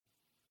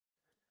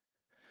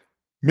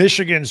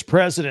Michigan's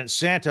president,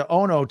 Santa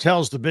Ono,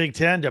 tells the Big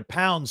Ten to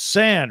pound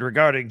sand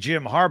regarding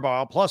Jim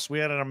Harbaugh. Plus, we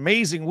had an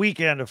amazing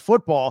weekend of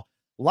football.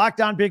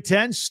 Locked On Big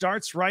Ten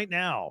starts right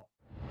now.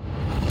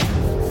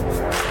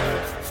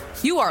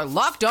 You are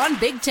Locked On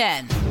Big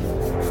Ten,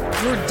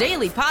 your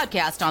daily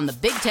podcast on the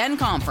Big Ten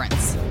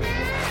Conference.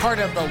 Part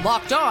of the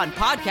Locked On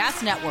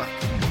Podcast Network,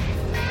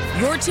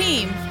 your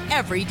team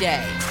every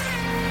day.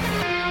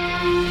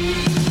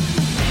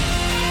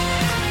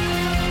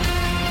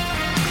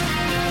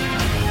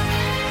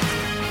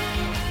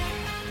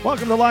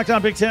 Welcome to Locked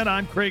On Big Ten.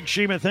 I'm Craig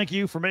Shima. Thank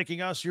you for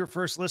making us your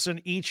first listen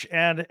each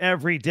and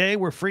every day.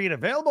 We're free and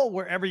available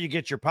wherever you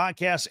get your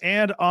podcasts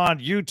and on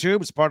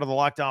YouTube. It's part of the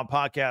Locked On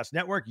Podcast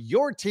Network,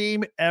 your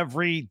team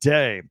every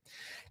day.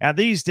 And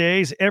these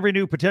days, every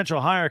new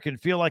potential hire can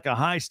feel like a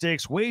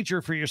high-stakes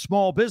wager for your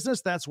small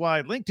business. That's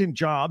why LinkedIn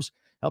Jobs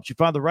helps you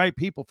find the right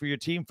people for your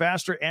team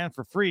faster and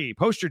for free.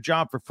 Post your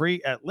job for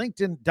free at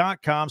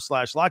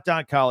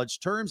linkedin.com/LockedOnCollege.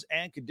 Terms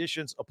and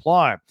conditions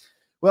apply.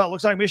 Well, it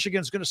looks like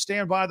Michigan's going to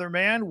stand by their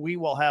man. We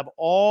will have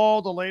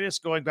all the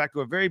latest going back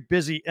to a very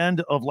busy end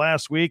of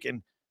last week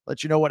and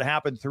let you know what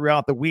happened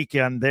throughout the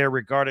weekend there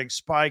regarding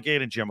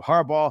Spygate and Jim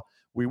Harbaugh.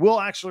 We will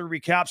actually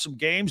recap some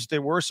games.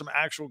 There were some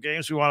actual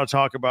games we want to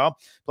talk about.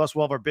 Plus,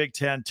 we'll have our Big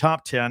Ten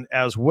Top 10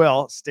 as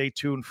well. Stay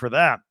tuned for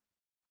that.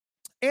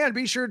 And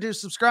be sure to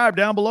subscribe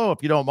down below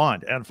if you don't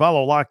mind. And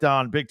follow Locked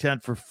On Big Ten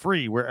for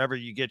free wherever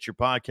you get your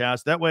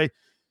podcast. That way,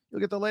 you'll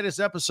get the latest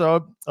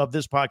episode of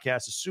this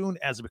podcast as soon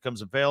as it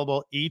becomes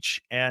available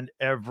each and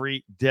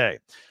every day.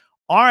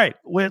 All right.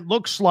 Well, it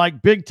looks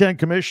like Big Ten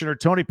Commissioner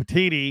Tony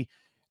Petitti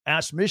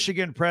asked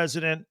Michigan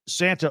President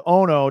Santa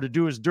Ono to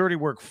do his dirty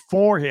work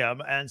for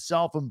him and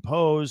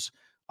self-impose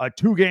a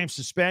 2-game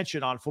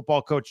suspension on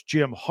football coach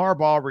Jim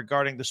Harbaugh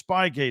regarding the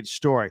Spygate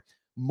story.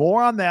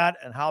 More on that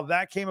and how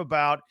that came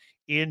about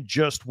in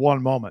just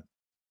one moment.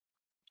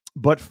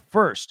 But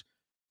first,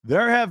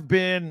 there have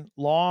been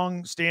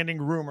long-standing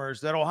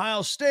rumors that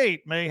Ohio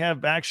State may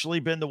have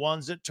actually been the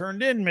ones that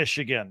turned in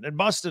Michigan and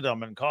busted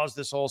them and caused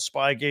this whole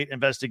Spygate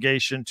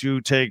investigation to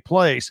take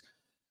place.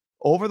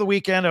 Over the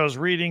weekend, I was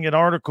reading an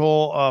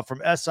article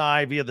from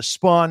SI via The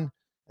Spun,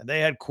 and they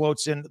had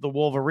quotes in the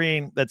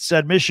Wolverine that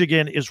said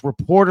Michigan is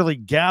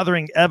reportedly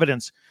gathering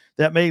evidence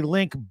that may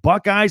link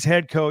Buckeyes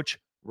head coach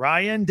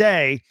Ryan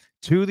Day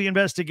to the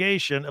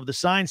investigation of the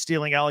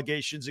sign-stealing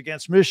allegations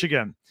against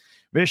Michigan.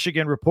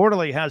 Michigan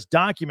reportedly has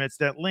documents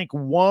that link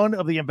one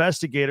of the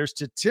investigators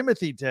to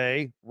Timothy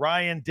Day,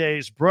 Ryan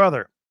Day's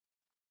brother.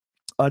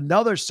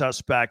 Another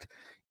suspect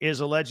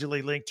is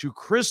allegedly linked to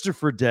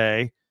Christopher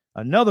Day,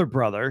 another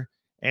brother,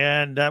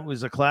 and that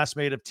was a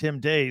classmate of Tim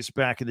Day's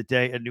back in the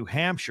day in New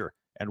Hampshire.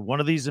 And one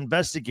of these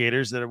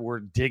investigators that were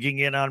digging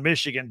in on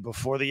Michigan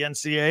before the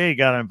NCAA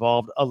got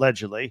involved,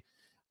 allegedly,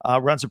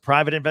 runs a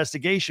private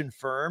investigation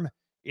firm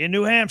in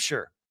New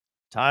Hampshire.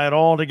 Tie it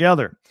all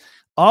together.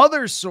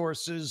 Other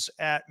sources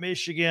at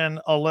Michigan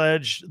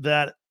allege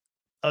that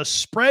a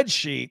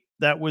spreadsheet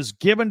that was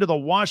given to the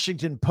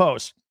Washington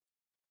Post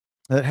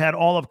that had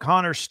all of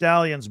Connor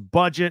Stallion's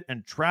budget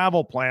and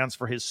travel plans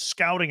for his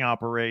scouting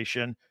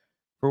operation,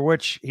 for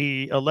which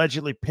he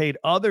allegedly paid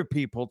other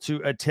people to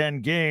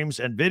attend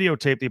games and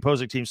videotape the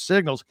opposing team's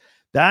signals,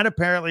 that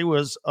apparently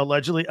was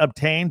allegedly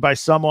obtained by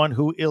someone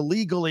who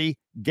illegally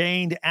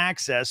gained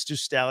access to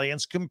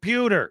Stallion's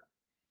computer.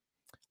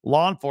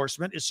 Law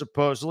enforcement is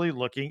supposedly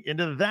looking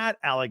into that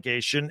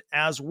allegation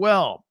as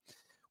well.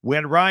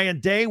 When Ryan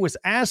Day was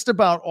asked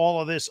about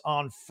all of this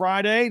on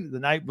Friday,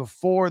 the night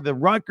before the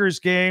Rutgers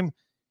game,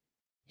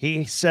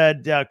 he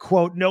said,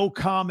 quote, "No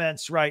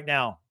comments right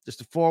now."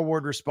 Just a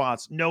forward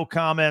response. "No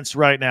comments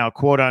right now,"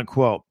 quote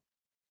unquote.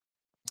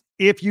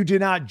 If you do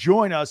not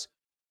join us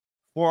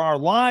for our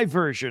live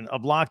version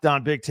of Locked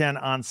On Big Ten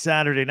on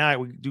Saturday night,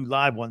 we do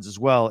live ones as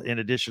well, in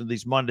addition to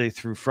these Monday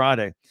through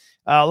Friday.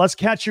 Let's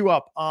catch you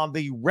up on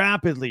the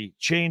rapidly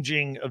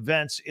changing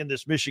events in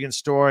this Michigan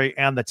story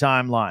and the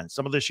timeline.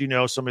 Some of this you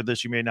know, some of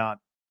this you may not.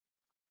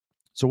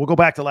 So we'll go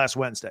back to last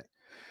Wednesday.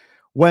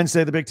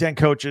 Wednesday, the Big Ten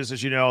coaches,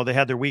 as you know, they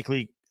had their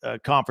weekly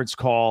conference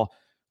call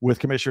with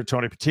Commissioner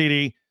Tony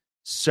Petitti.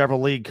 Several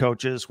league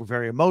coaches were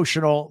very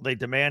emotional. They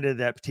demanded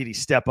that Petitti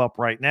step up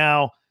right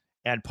now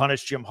and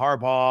punish Jim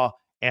Harbaugh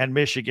and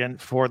Michigan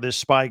for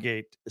this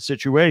Spygate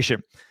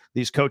situation.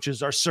 These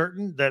coaches are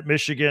certain that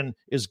Michigan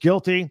is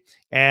guilty,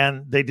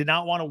 and they did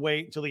not want to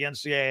wait until the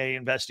NCAA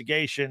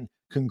investigation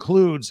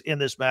concludes in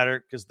this matter,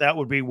 because that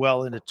would be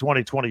well into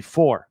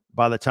 2024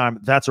 by the time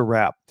that's a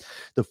wrap.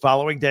 The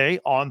following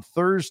day, on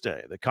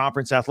Thursday, the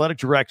conference athletic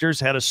directors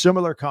had a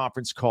similar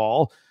conference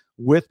call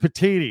with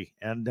Petitti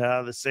and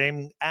the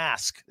same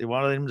ask. They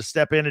wanted him to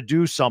step in and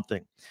do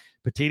something.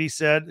 Petitti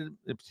said,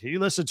 he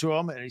listened to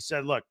him, and he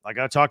said, "Look, I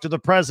got to talk to the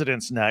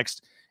presidents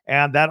next."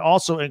 And that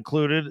also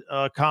included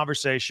a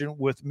conversation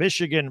with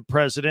Michigan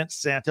President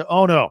Santa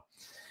Ono.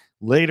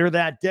 Later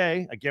that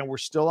day, again, we're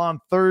still on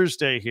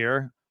Thursday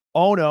here,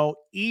 Ono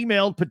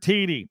emailed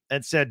Petitti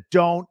and said,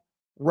 "Don't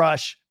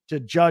rush to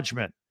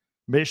judgment.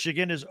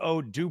 Michigan is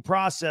owed due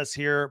process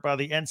here by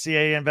the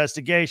NCAA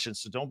investigation,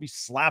 so don't be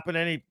slapping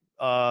any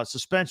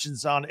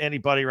suspensions on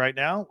anybody right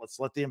now. Let's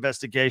let the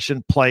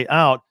investigation play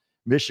out.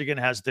 Michigan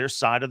has their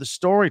side of the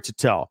story to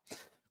tell.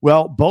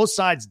 Well, both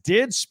sides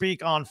did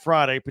speak on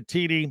Friday,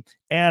 Petitti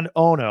and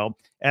Ono,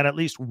 and at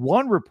least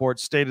one report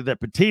stated that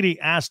Petitti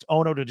asked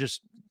Ono to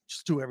just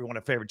do everyone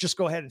a favor. Just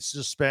go ahead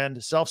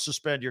and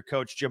self-suspend your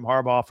coach, Jim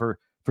Harbaugh, for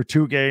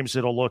 2 games.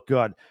 It'll look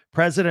good.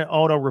 President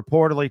Ono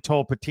reportedly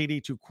told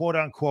Petitti to, quote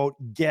unquote,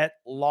 get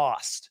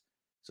lost.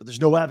 So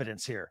there's no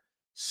evidence here.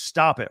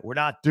 Stop it. We're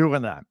not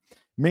doing that.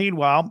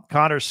 Meanwhile,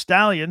 Connor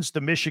Stalions,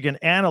 the Michigan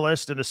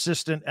analyst and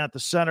assistant at the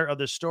center of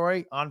the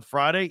story, on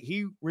Friday,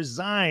 he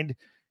resigned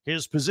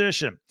his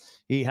position.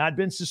 He had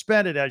been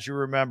suspended, as you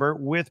remember,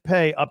 with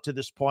pay up to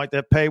this point.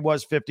 That pay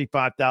was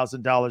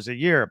 $55,000 a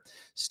year.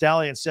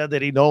 Stalions said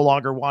that he no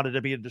longer wanted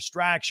to be a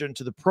distraction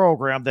to the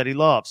program that he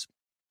loves.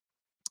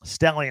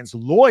 Stalions'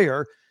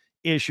 lawyer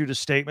issued a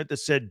statement that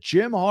said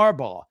Jim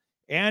Harbaugh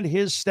and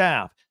his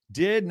staff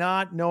did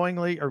not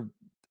knowingly, or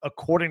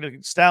according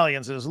to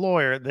Stalions and his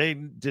lawyer, they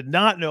did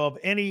not know of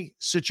any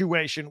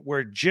situation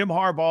where Jim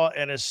Harbaugh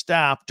and his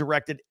staff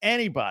directed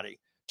anybody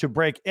to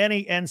break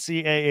any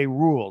NCAA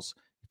rules.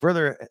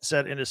 Further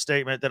said in his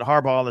statement that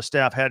Harbaugh and the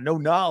staff had no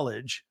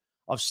knowledge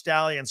of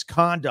Stalions'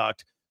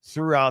 conduct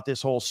throughout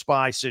this whole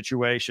spy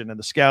situation and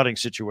the scouting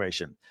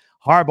situation.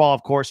 Harbaugh,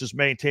 of course, has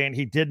maintained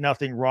he did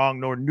nothing wrong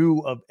nor knew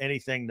of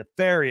anything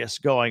nefarious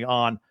going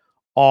on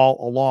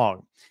all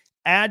along.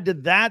 Add to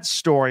that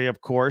story,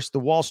 of course, the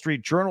Wall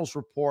Street Journal's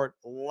report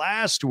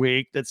last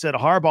week that said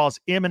Harbaugh's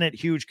imminent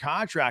huge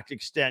contract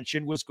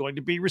extension was going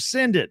to be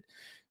rescinded.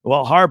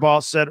 Well,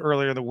 Harbaugh said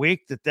earlier in the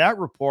week that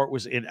report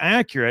was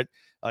inaccurate.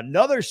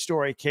 Another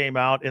story came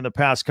out in the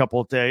past couple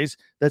of days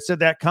that said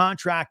that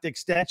contract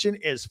extension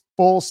is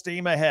full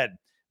steam ahead.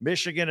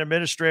 Michigan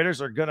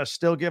administrators are going to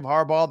still give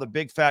Harbaugh the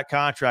big fat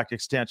contract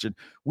extension.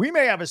 We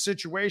may have a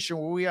situation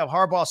where we have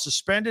Harbaugh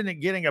suspended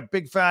and getting a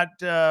big fat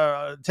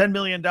 $10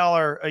 million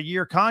a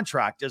year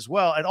contract as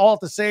well, and all at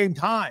the same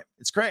time.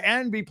 It's great,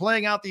 and be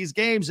playing out these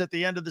games at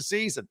the end of the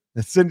season.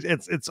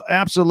 It's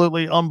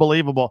absolutely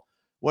unbelievable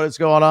what is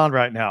going on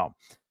right now.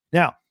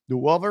 Now, the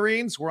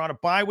Wolverines were on a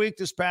bye week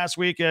this past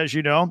week, as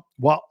you know,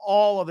 while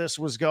all of this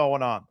was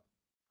going on.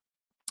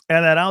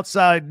 And that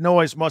outside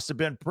noise must have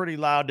been pretty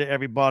loud to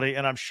everybody,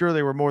 and I'm sure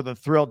they were more than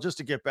thrilled just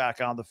to get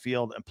back on the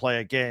field and play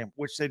a game,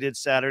 which they did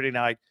Saturday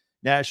night,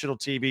 national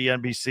TV,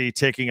 NBC,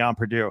 taking on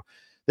Purdue.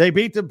 They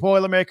beat the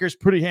Boilermakers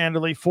pretty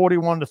handily,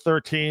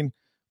 41-13.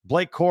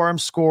 Blake Corum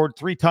scored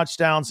 3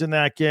 touchdowns in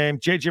that game.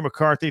 J.J.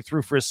 McCarthy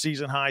threw for a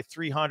season-high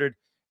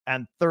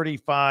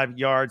 335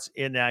 yards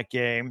in that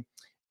game.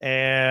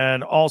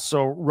 And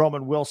also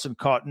Roman Wilson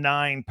caught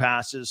 9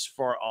 passes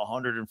for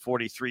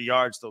 143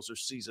 yards. Those are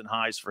season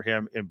highs for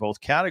him in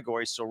both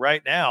categories. So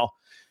right now,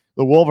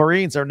 the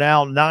Wolverines are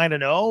now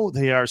 9-0.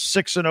 They are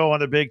 6-0 on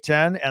the Big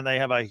Ten, and they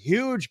have a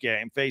huge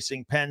game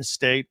facing Penn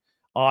State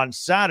on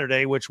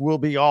Saturday, which will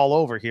be all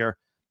over here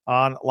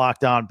on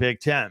Locked On Big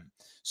Ten.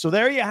 So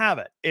there you have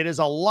it. It is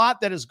a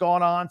lot that has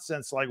gone on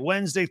since like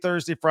Wednesday,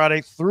 Thursday,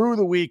 Friday through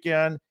the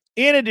weekend,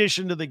 in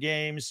addition to the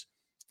games.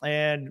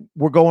 And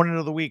we're going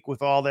into the week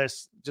with all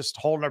this, just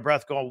holding our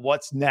breath going,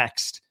 what's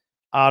next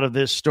out of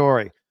this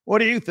story? What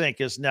do you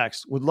think is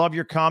next? Would love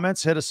your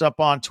comments. Hit us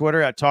up on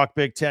Twitter at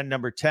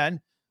TalkBig1010.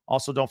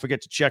 Also, don't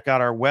forget to check out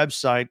our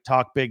website,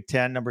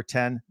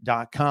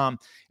 TalkBig1010.com.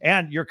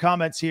 And your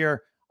comments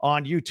here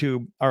on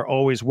YouTube are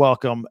always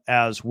welcome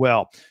as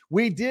well.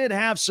 We did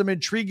have some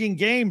intriguing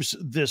games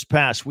this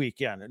past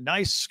weekend. A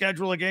nice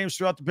schedule of games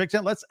throughout the Big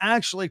Ten. Let's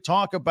actually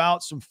talk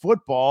about some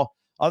football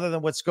other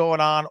than what's going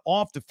on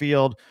off the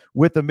field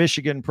with the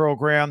Michigan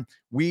program.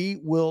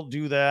 We will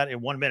do that in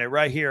 1 minute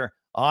right here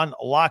on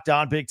Locked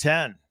On Big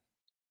Ten.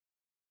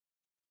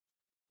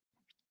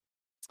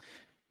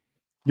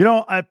 You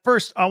know, at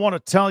first, I want to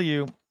tell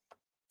you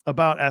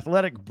about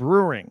Athletic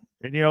Brewing.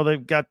 And, you know,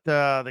 they've got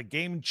the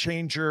game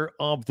changer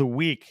of the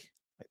week.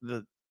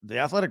 The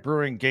Athletic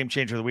Brewing game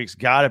changer of the week's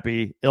got to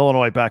be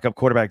Illinois backup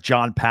quarterback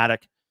John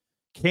Paddock.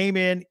 Came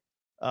in,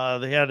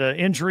 they had an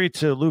injury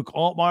to Luke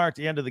Altmaier at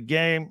the end of the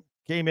game.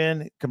 Came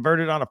in,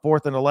 converted on a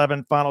 4th and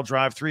 11, final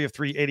drive, 3 of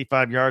 3,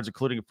 85 yards,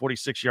 including a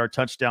 46-yard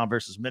touchdown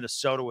versus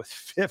Minnesota with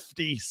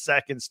 50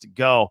 seconds to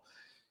go.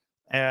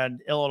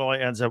 And Illinois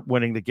ends up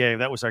winning the game.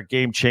 That was our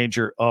game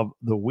changer of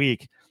the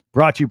week.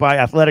 Brought to you by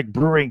Athletic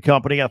Brewing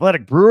Company.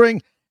 Athletic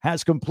Brewing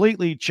has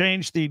completely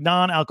changed the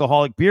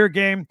non-alcoholic beer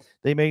game.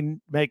 They may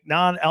make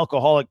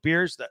non-alcoholic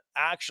beers that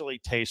actually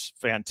taste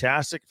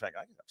fantastic. In fact,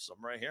 I can have some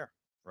right here.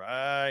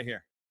 Right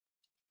here.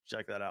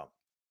 Check that out.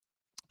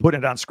 Put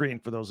it on screen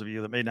for those of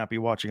you that may not be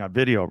watching on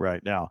video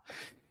right now.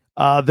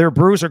 Their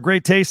brews are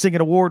great tasting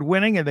and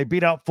award-winning, and they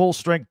beat out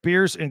full-strength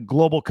beers in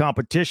global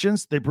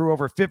competitions. They brew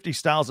over 50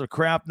 styles of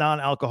craft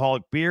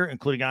non-alcoholic beer,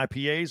 including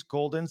IPAs,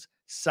 Goldens,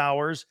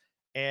 Sours,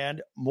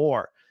 and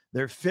more.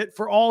 They're fit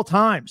for all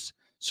times,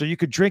 so you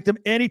could drink them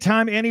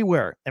anytime,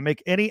 anywhere, and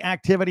make any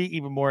activity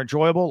even more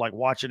enjoyable, like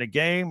watching a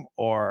game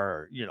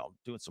or, you know,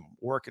 doing some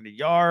work in the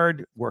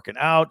yard, working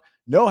out.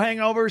 No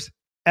hangovers,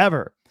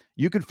 ever.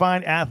 You can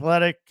find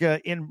Athletic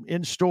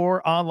in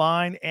store,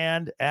 online,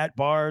 and at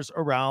bars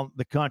around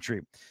the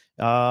country.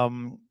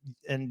 And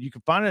you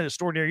can find it at a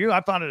store near you.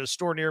 I found it at a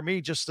store near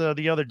me just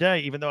the other day,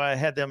 even though I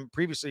had them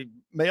previously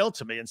mailed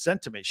to me and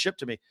sent to me, shipped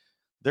to me.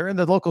 They're in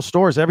the local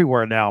stores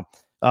everywhere now.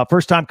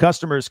 First-time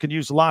customers can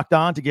use Locked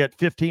On to get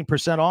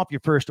 15% off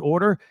your first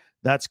order.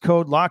 That's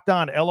code Locked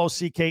On,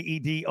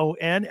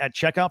 LOCKEDON, at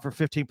checkout for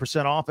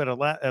 15% off at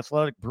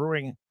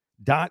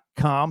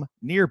athleticbrewing.com.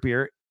 Near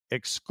beer.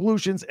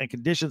 Exclusions and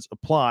conditions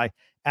apply.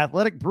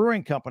 Athletic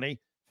Brewing Company,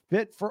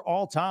 fit for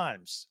all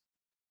times.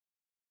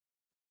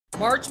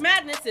 March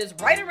Madness is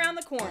right around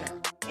the corner.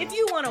 If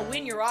you want to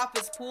win your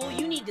office pool,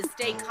 you need to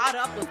stay caught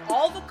up with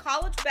all the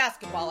college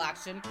basketball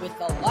action with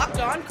the Locked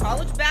On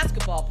College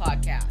Basketball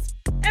Podcast.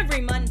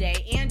 Every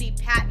Monday, Andy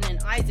Patton and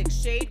Isaac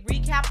Shade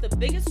recap the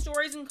biggest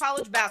stories in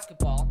college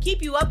basketball,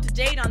 keep you up to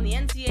date on the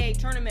NCAA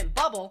tournament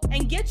bubble,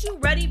 and get you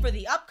ready for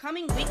the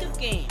upcoming week of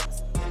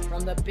games.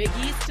 From the Big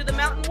East to the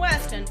Mountain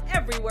West and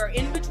everywhere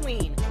in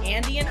between,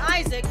 Andy and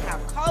Isaac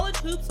have college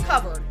hoops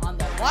covered on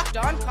the Locked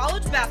On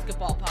College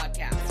Basketball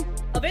Podcast.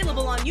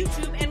 Available on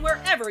YouTube and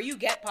wherever you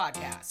get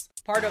podcasts.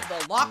 Part of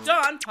the Locked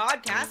On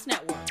Podcast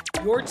Network.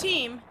 Your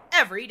team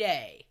every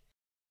day.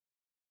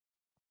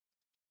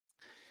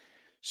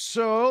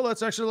 So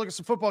let's actually look at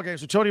some football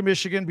games. So Tony,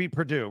 Michigan beat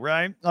Purdue,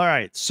 right? All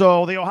right.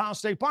 So the Ohio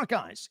State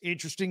Buckeyes,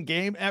 interesting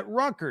game at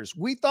Rutgers.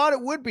 We thought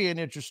it would be an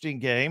interesting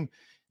game.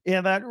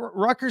 And that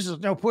Rutgers is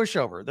no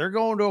pushover. They're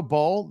going to a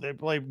bowl. They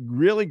play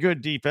really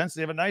good defense.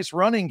 They have a nice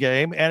running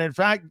game. And in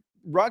fact,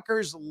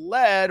 Rutgers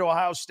led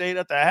Ohio State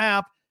at the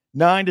half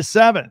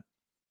 9-7.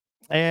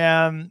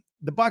 And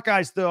the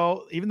Buckeyes,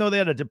 though, even though they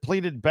had a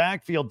depleted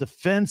backfield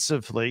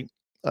defensively,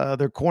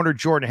 their corner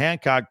Jordan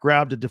Hancock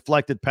grabbed a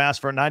deflected pass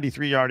for a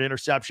 93-yard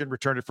interception,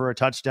 returned it for a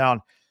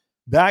touchdown.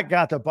 That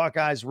got the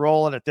Buckeyes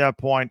rolling at that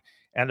point,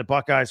 and the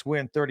Buckeyes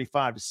win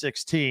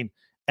 35-16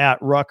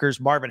 at Rutgers.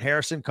 Marvin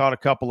Harrison caught a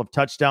couple of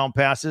touchdown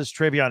passes.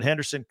 Travion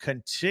Henderson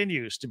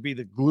continues to be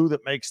the glue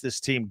that makes this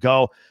team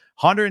go.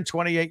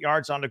 128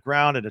 yards on the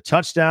ground and a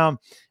touchdown.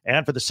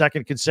 And for the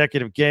second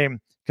consecutive game,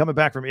 coming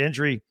back from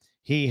injury,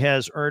 he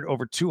has earned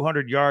over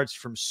 200 yards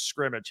from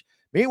scrimmage.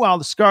 Meanwhile,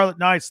 the Scarlet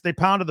Knights, they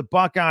pounded the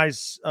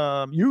Buckeyes'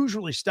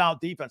 usually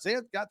stout defense. They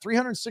got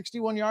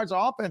 361 yards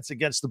of offense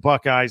against the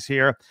Buckeyes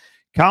here.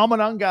 Kyle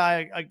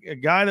Monangai, a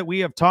guy that we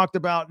have talked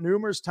about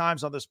numerous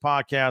times on this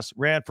podcast,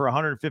 ran for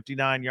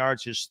 159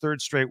 yards, his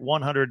third straight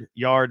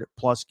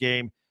 100-yard-plus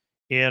game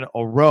in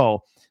a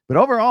row. But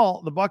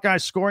overall, the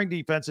Buckeyes' scoring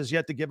defense has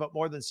yet to give up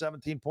more than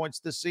 17 points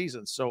this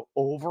season. So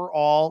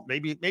overall,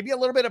 maybe a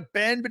little bit of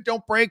bend, but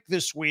don't break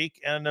this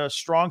week, and a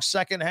strong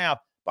second half.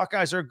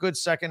 Buckeyes are a good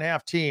second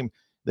half team.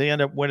 They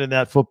end up winning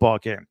that football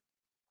game.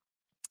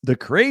 The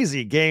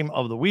crazy game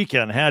of the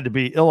weekend had to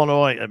be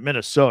Illinois at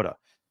Minnesota.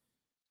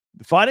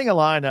 The Fighting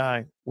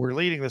Illini were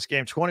leading this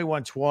game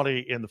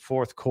 21-20 in the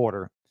fourth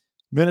quarter.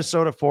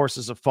 Minnesota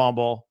forces a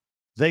fumble.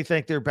 They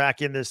think they're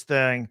back in this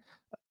thing.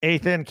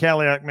 Ethan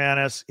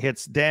Kaliakmanis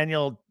hits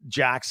Daniel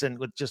Jackson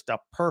with just a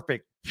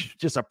perfect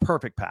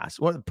pass.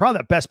 Well, probably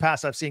the best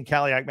pass I've seen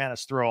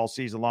Kaliakmanis throw all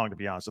season long, to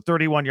be honest. A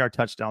 31-yard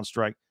touchdown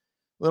strike.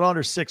 A little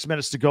under 6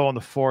 minutes to go in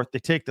the fourth. They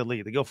take the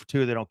lead. They go for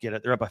two. They don't get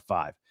it. They're up by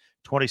 5,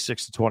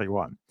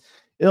 26-21.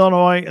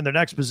 Illinois, in their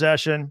next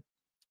possession,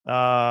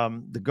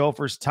 the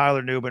Gophers,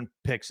 Tyler Nubin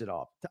picks it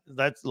off.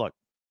 Look,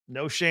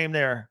 no shame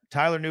there.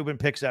 Tyler Nubin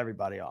picks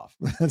everybody off.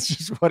 That's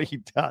just what he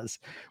does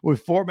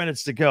with 4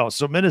 minutes to go.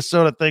 So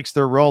Minnesota thinks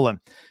they're rolling.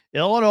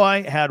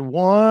 Illinois had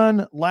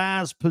one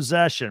last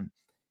possession,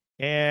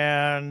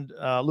 and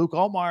Luke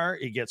Altmaier,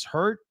 he gets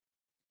hurt.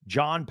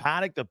 John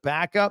Paddock, the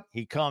backup,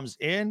 he comes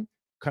in,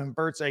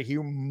 converts a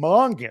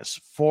humongous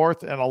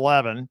 4th and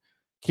 11,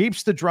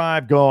 keeps the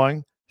drive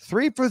going,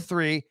 3 for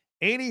 3,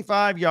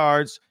 85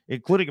 yards,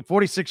 including a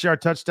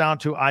 46-yard touchdown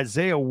to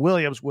Isaiah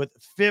Williams with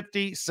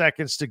 50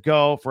 seconds to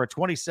go for a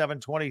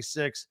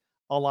 27-26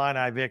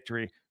 Illini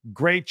victory.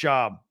 Great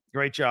job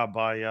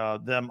by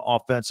them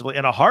offensively,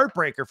 and a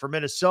heartbreaker for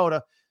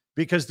Minnesota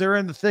because they're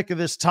in the thick of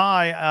this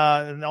tie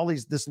and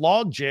this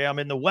log jam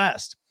in the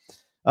West.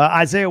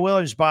 Isaiah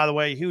Williams, by the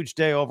way, huge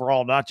day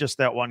overall, not just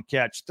that one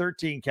catch,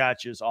 13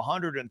 catches,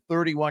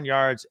 131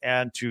 yards,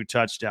 and 2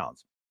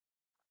 touchdowns.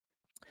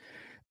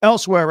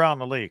 Elsewhere around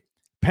the league,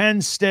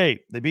 Penn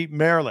State, they beat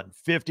Maryland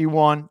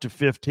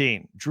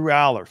 51-15. Drew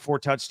Aller, 4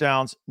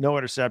 touchdowns, no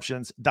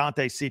interceptions.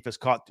 Dante Cephas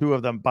caught 2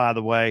 of them, by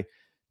the way.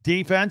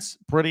 Defense,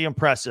 pretty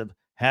impressive.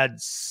 Had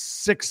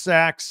 6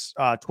 sacks,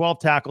 12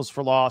 tackles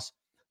for loss.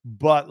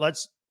 But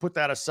let's put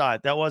that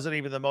aside. That wasn't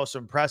even the most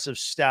impressive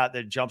stat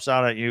that jumps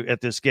out at you at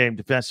this game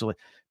defensively.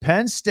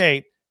 Penn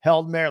State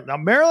held Maryland. Now,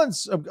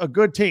 Maryland's a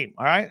good team,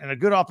 all right, and a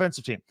good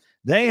offensive team.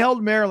 They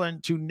held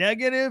Maryland to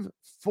negative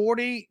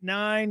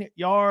 49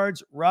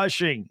 yards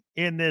rushing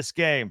in this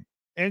game.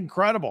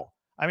 Incredible.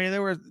 I mean,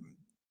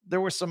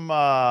 there were some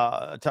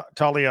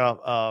Talia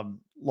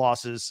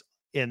losses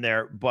in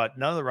there, but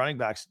none of the running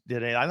backs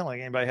did it. I don't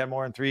think anybody had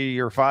more than 3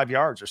 or 5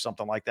 yards or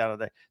something like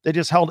that. They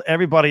just held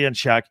everybody in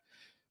check.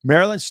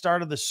 Maryland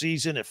started the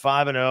season at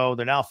 5-0.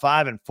 They're now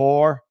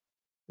 5-4.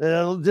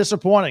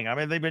 Disappointing. I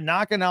mean, they've been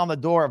knocking on the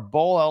door of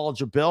bowl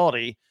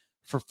eligibility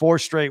for 4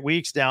 straight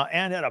weeks now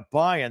and had a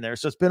bye in there.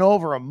 So it's been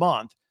over a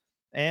month.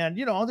 And,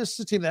 this is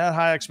a team that had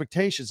high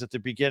expectations at the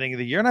beginning of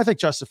the year, and I think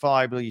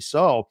justifiably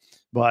so.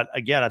 But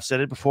again, I've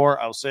said it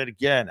before. I'll say it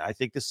again. I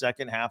think the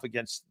second half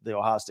against the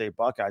Ohio State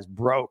Buckeyes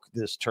broke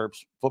this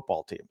Terps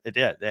football team. It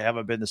did. They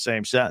haven't been the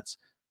same since.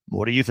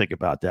 What do you think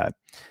about that?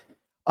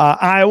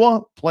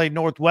 Iowa played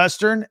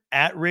Northwestern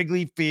at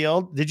Wrigley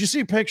Field. Did you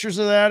see pictures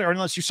of that? Or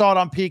unless you saw it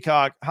on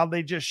Peacock, how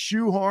they just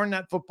shoehorned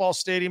that football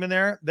stadium in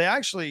there? They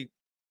actually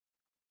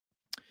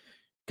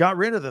got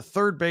rid of the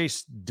third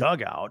base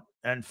dugout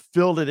and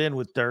filled it in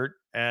with dirt.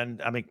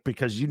 And I mean,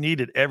 because you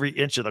needed every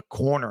inch of the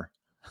corner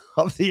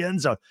of the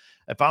end zone.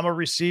 If I'm a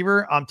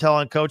receiver, I'm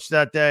telling coach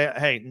that day,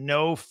 hey,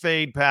 no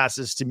fade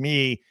passes to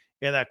me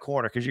in that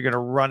corner because you're going to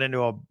run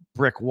into a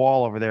brick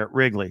wall over there at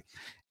Wrigley.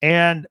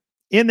 And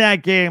in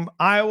that game,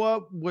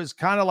 Iowa was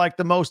kind of like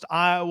the most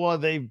Iowa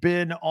they've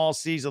been all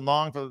season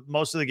long. For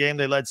most of the game,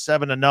 they led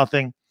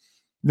 7-0.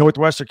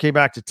 Northwestern came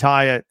back to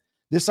tie it.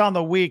 This on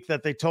the week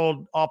that they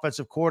told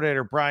offensive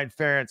coordinator Brian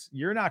Ferentz,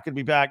 you're not going to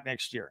be back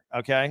next year,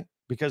 okay?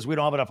 Because we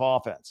don't have enough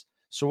offense.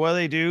 So what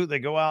do? They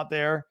go out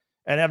there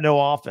and have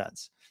no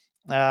offense.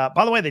 By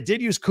the way, they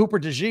did use Cooper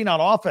DeJean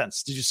on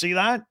offense. Did you see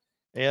that?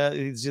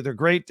 He's either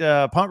great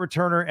punt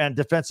returner and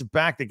defensive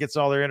back that gets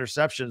all their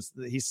interceptions.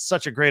 He's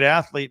such a great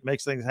athlete,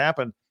 makes things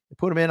happen. They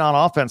put him in on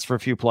offense for a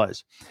few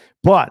plays.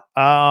 But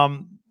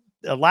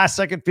a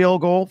last-second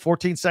field goal,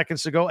 14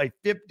 seconds to go, a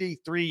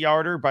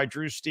 53-yarder by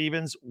Drew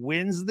Stevens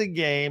wins the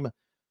game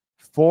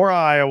for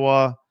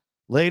Iowa.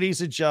 Ladies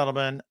and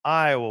gentlemen,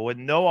 Iowa with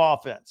no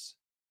offense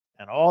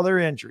and all their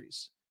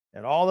injuries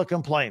and all the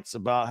complaints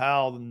about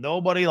how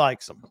nobody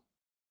likes them.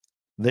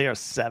 They are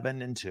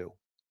 7-2.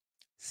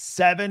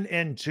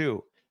 7-2.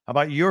 How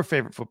about your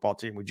favorite football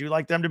team? Would you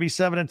like them to be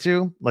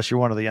 7-2? Unless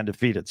you're one of the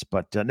undefeateds.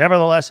 But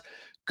nevertheless,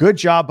 good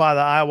job by the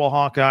Iowa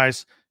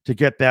Hawkeyes to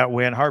get that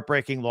win.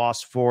 Heartbreaking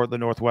loss for the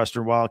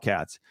Northwestern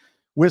Wildcats.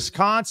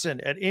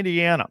 Wisconsin at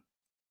Indiana.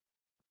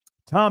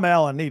 Tom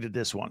Allen needed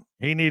this one.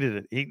 He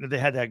needed it. They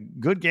had that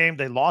good game.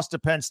 They lost to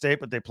Penn State,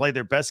 but they played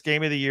their best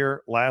game of the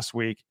year last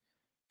week.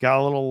 Got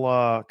a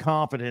little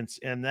confidence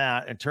in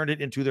that and turned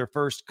it into their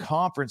first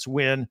conference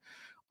win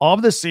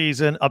of the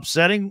season,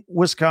 upsetting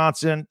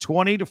Wisconsin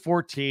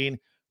 20-14.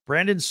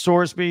 Brandon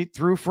Sorsby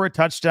threw for a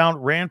touchdown,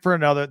 ran for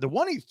another. The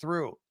one he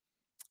threw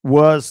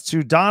was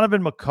to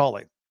Donovan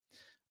McCulley.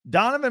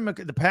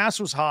 The pass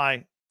was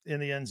high in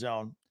the end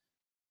zone.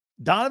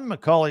 Donovan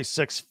McCulley,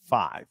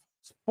 6'5",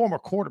 former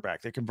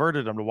quarterback. They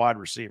converted him to wide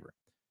receiver.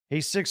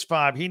 He's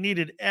 6'5". He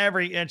needed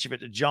every inch of it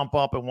to jump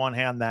up and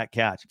one-hand that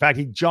catch. In fact,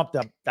 he jumped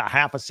up a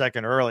half a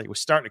second early. He was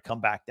starting to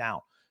come back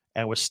down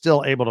and was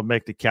still able to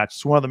make the catch.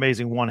 It's one of the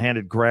amazing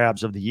one-handed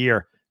grabs of the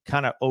year,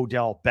 kind of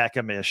Odell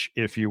Beckham-ish,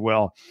 if you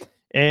will.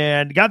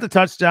 And got the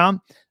touchdown.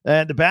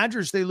 And the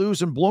Badgers, they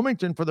lose in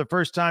Bloomington for the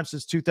first time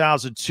since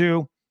 2002.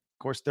 Of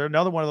course, they're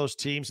another one of those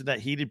teams in that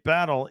heated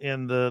battle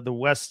in the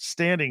West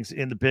standings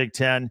in the Big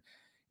Ten.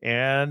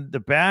 And the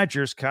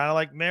Badgers, kind of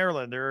like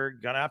Maryland, they're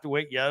going to have to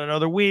wait yet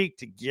another week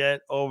to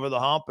get over the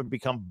hump and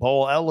become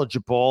bowl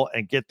eligible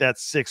and get that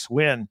 6th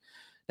win.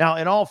 Now,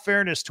 in all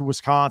fairness to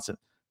Wisconsin,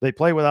 they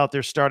play without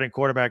their starting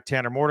quarterback,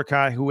 Tanner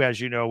Mordecai, who,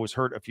 as you know, was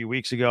hurt a few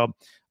weeks ago.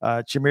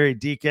 Chimere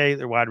Dike,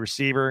 their wide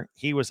receiver,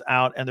 he was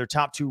out, and their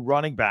top 2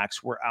 running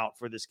backs were out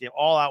for this game,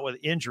 all out with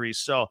injuries.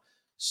 So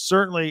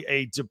certainly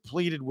a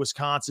depleted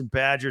Wisconsin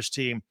Badgers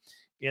team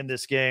in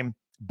this game.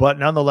 But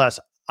nonetheless,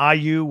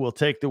 IU will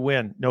take the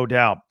win, no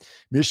doubt.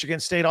 Michigan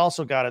State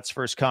also got its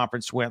first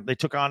conference win. They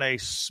took on a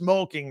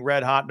smoking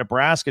red-hot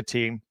Nebraska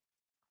team.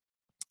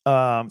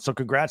 So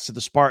congrats to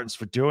the Spartans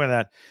for doing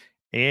that.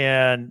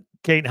 And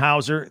Caden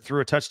Hauser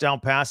threw a touchdown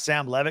pass.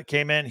 Sam Levitt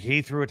came in.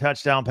 He threw a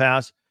touchdown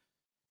pass.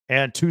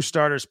 And 2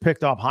 starters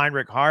picked off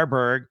Heinrich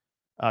Harbaugh.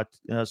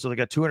 So they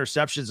got 2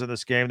 interceptions in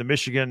this game. The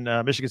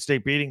Michigan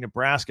State beating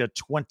Nebraska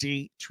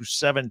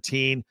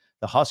 20-17.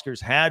 The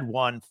Huskers had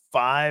won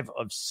 5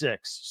 of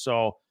 6.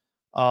 So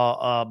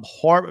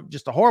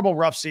just a horrible,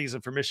 rough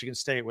season for Michigan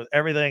State with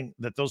everything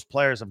that those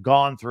players have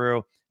gone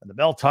through and the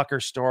Mel Tucker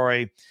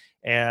story.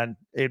 And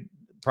it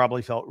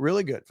probably felt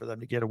really good for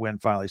them to get a win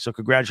finally. So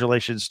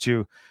congratulations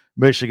to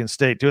Michigan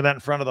State doing that in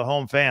front of the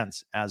home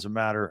fans, as a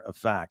matter of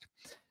fact.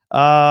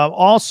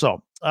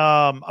 Also,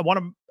 I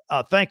want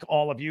to thank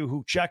all of you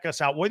who check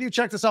us out. Whether you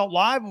checked us out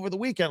live over the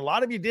weekend, a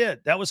lot of you did.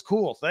 That was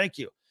cool. Thank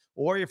you.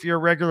 Or if you're a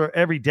regular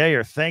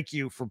everydayer, thank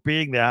you for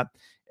being that.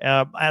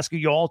 Asking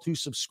you all to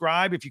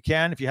subscribe if you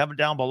can. If you haven't,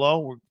 down below,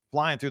 we're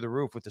flying through the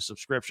roof with the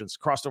subscriptions.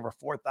 Crossed over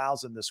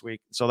 4,000 this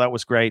week, so that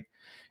was great.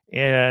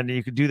 And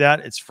you can do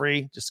that. It's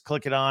free. Just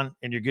click it on,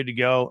 and you're good to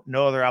go.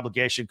 No other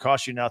obligation.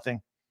 Costs you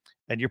nothing,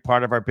 and you're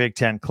part of our Big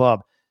Ten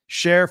club.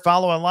 Share,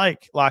 follow, and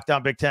like Locked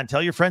On Big Ten.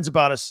 Tell your friends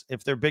about us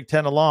if they're Big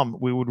Ten alum.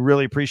 We would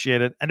really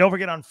appreciate it. And don't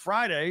forget, on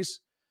Fridays,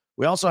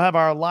 we also have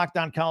our Locked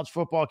On College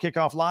Football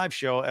Kickoff Live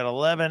show at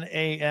 11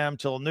 a.m.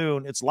 till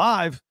noon. It's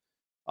live,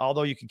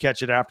 although you can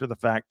catch it after the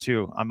fact,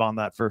 too. I'm on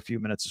that for a few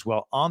minutes as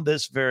well on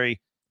this very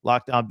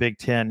Locked On Big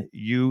Ten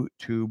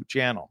YouTube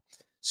channel.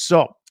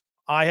 So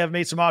I have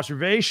made some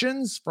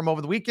observations from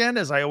over the weekend,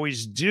 as I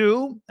always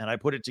do, and I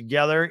put it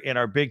together in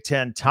our Big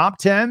Ten Top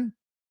 10.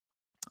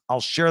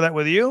 I'll share that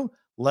with you.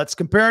 Let's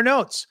compare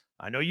notes.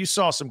 I know you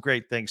saw some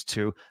great things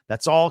too.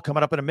 That's all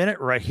coming up in a minute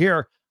right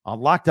here on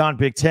Locked On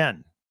Big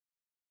Ten.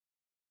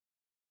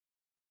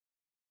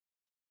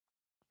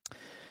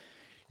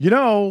 You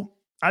know,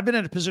 I've been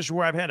in a position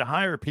where I've had to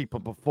hire people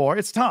before.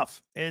 It's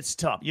tough. It's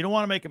tough. You don't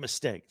want to make a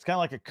mistake. It's kind of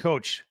like a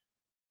coach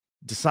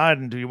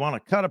deciding, do you want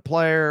to cut a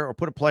player or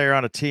put a player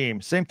on a team?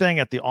 Same thing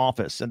at the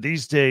office. And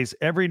these days,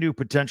 every new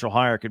potential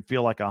hire can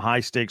feel like a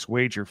high-stakes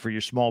wager for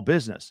your small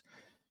business.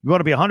 You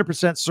want to be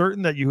 100%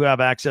 certain that you have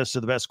access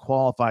to the best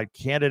qualified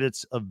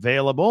candidates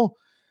available.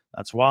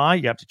 That's why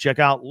you have to check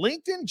out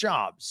LinkedIn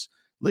Jobs.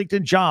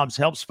 LinkedIn Jobs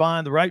helps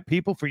find the right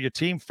people for your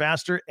team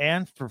faster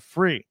and for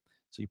free.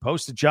 So you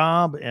post a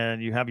job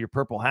and you have your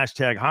purple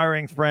hashtag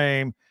hiring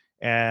frame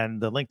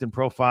and the LinkedIn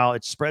profile.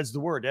 It spreads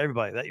the word to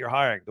everybody that you're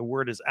hiring. The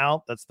word is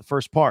out. That's the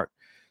first part.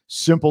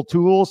 Simple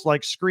tools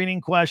like screening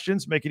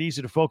questions make it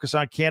easy to focus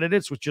on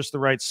candidates with just the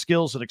right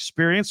skills and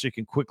experience so you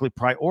can quickly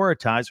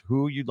prioritize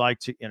who you'd like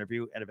to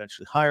interview and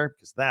eventually hire,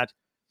 because that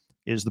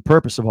is the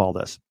purpose of all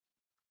this.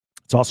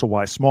 It's also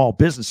why small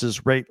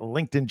businesses rate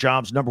LinkedIn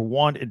Jobs number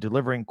one in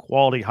delivering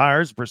quality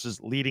hires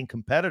versus leading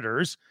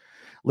competitors.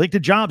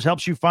 LinkedIn Jobs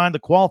helps you find the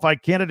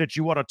qualified candidates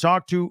you want to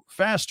talk to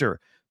faster.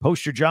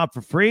 Post your job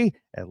for free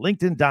at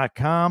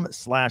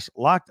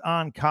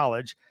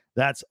linkedin.com/lockedoncollege.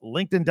 That's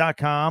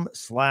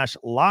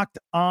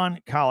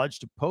linkedin.com/lockedoncollege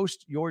to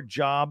post your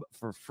job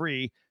for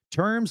free.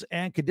 Terms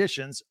and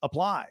conditions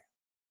apply.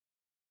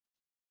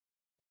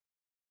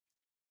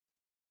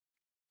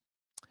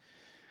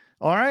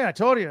 All right, I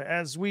told you,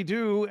 as we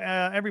do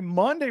every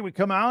Monday, we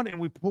come out and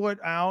we put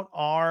out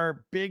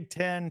our Big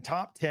Ten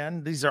Top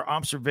 10. These are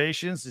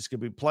observations. This could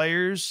be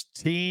players,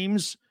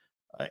 teams,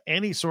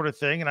 any sort of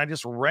thing. And I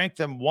just rank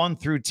them 1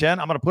 through 10.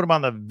 I'm going to put them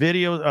on the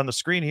video on the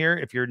screen here.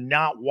 If you're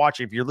not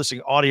watching, if you're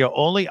listening audio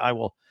only, I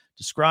will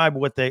describe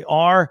what they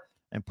are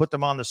and put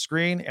them on the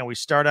screen. And we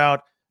start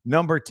out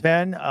number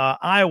 10,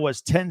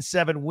 Iowa's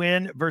 10-7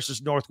 win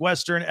versus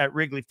Northwestern at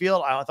Wrigley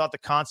Field. I thought the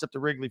concept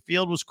of Wrigley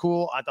Field was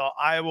cool. I thought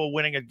Iowa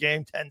winning a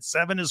game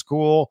 10-7 is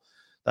cool.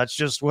 That's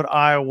just what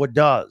Iowa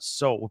does.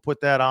 So we'll put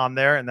that on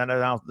there. And then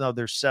now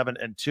they're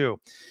 7-2.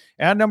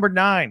 At number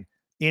 9,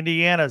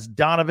 Indiana's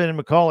Donovan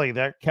McCulley.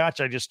 That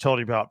catch I just told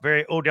you about.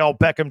 Very Odell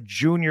Beckham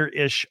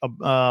Jr.-ish,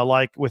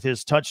 like with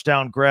his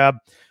touchdown grab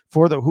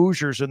for the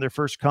Hoosiers in their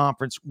first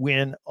conference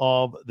win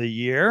of the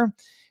year.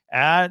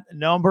 At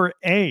number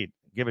 8,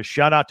 give a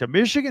shout out to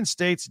Michigan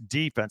State's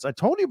defense. I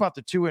told you about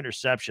the 2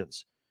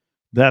 interceptions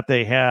that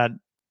they had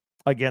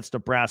against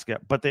Nebraska,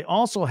 but they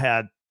also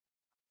had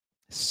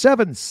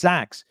 7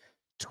 sacks,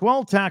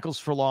 12 tackles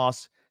for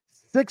loss,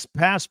 6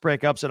 pass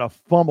breakups, and a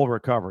fumble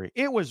recovery.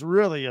 It was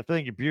really a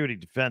thing of beauty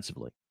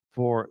defensively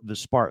for the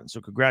Spartans.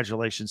 So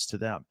congratulations to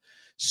them.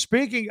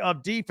 Speaking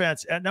of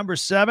defense, at number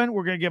 7,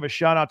 we're going to give a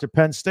shout out to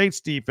Penn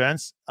State's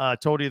defense. I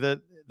told you that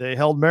they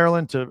held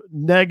Maryland to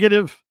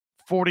negative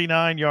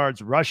 49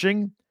 yards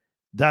rushing.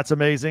 That's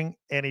amazing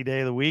any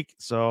day of the week.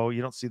 So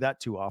you don't see that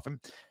too often.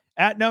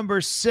 At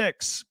number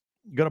 6,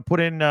 going to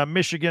put in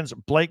Michigan's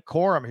Blake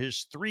Corum,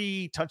 his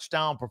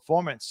 3-touchdown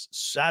performance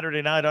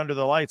Saturday night under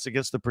the lights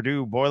against the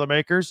Purdue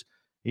Boilermakers.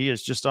 He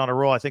is just on a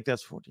roll. I think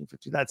that's 14,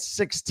 15. That's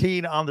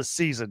 16 on the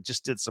season.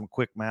 Just did some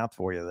quick math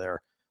for you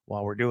there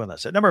while we're doing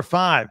this. At number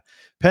 5,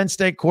 Penn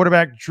State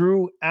quarterback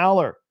Drew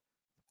Aller,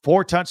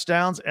 4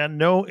 touchdowns and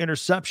no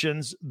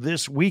interceptions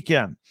this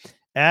weekend.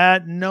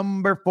 At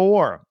number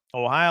 4,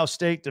 Ohio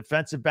State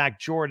defensive back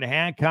Jordan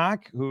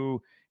Hancock,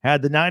 who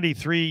had the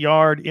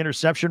 93-yard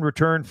interception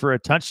return for a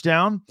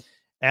touchdown.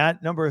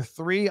 At number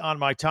 3 on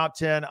my top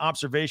 10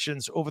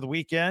 observations over the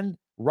weekend,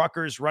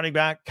 Rutgers running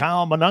back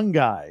Kyle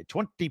Monangai,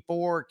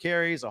 24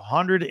 carries,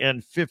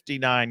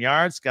 159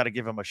 yards. Got to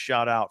give him a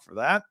shout out for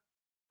that.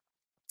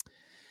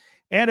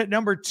 And at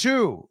number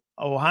 2,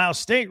 Ohio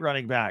State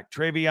running back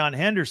Travion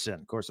Henderson.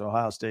 Of course,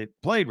 Ohio State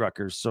played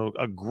Rutgers, so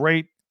a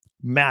great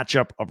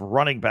matchup of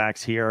running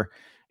backs here.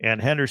 And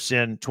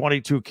Henderson,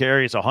 22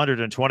 carries,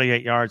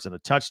 128 yards, and a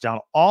touchdown.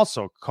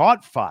 Also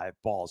caught 5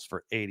 balls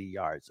for 80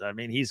 yards. I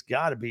mean, he's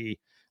got to be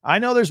 – I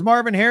know there's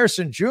Marvin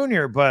Harrison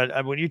Jr.,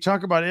 but when you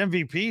talk about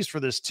MVPs for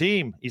this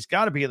team, he's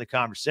got to be in the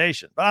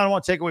conversation. But I don't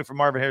want to take away from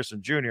Marvin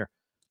Harrison Jr.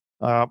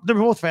 They're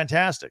both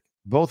fantastic.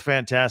 Both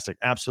fantastic,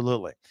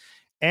 absolutely.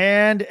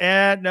 And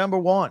at number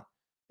 1,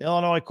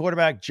 Illinois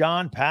quarterback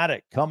John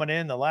Paddock coming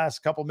in the last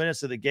couple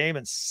minutes of the game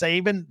and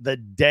saving the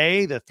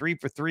day. The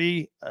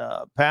 3-for-3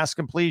 pass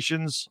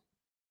completions,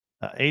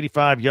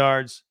 85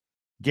 yards,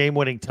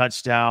 game-winning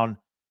touchdown,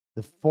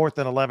 the 4th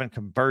and 11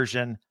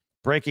 conversion,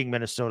 breaking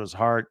Minnesota's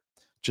heart.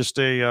 Just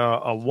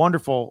a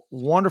wonderful,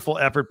 wonderful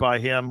effort by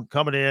him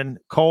coming in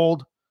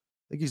cold.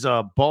 I think he's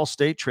a Ball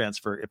State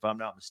transfer, if I'm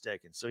not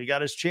mistaken. So he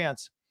got his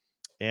chance,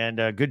 and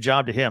good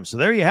job to him. So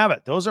there you have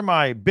it. Those are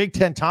my Big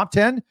Ten top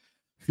 10.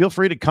 Feel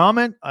free to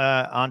comment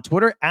on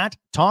Twitter at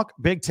Talk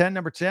Big Ten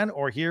number 10,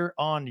 or here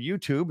on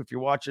YouTube if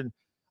you're watching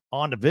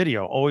on the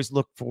video. Always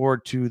look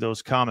forward to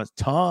those comments.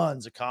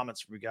 Tons of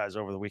comments from you guys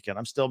over the weekend.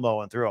 I'm still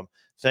mowing through them.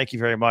 Thank you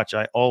very much.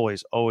 I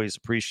always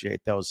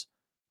appreciate those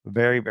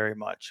very, very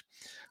much.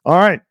 All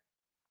right.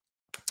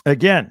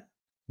 Again,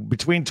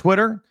 between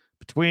Twitter,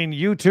 between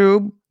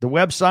YouTube, the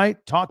website,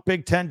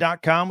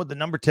 talkbig10.com with the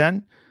number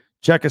 10.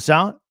 Check us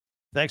out.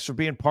 Thanks for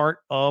being part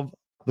of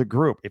the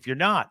group. If you're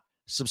not,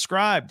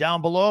 subscribe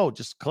down below.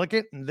 Just click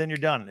it, and then you're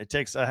done. It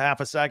takes a half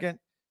a second,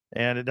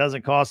 and it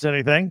doesn't cost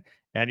anything,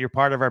 and you're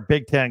part of our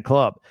Big Ten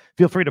Club.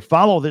 Feel free to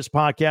follow this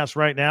podcast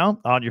right now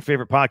on your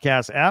favorite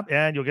podcast app,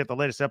 and you'll get the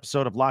latest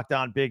episode of Locked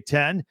On Big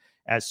Ten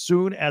as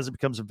soon as it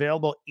becomes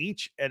available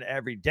each and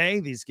every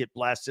day. These get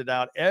blasted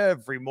out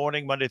every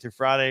morning, Monday through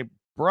Friday,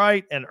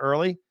 bright and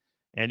early,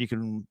 and you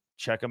can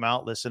check them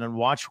out, listen, and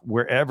watch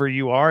wherever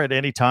you are at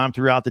any time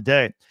throughout the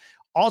day.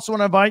 Also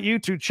want to invite you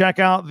to check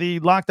out the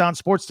Locked On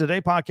Sports Today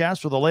podcast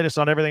for the latest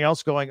on everything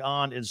else going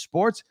on in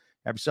sports.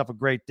 Have yourself a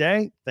great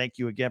day. Thank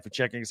you again for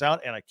checking us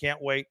out, and I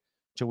can't wait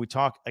till we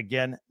talk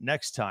again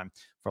next time.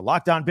 For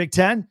Locked On Big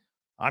Ten,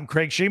 I'm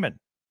Craig Sheeman.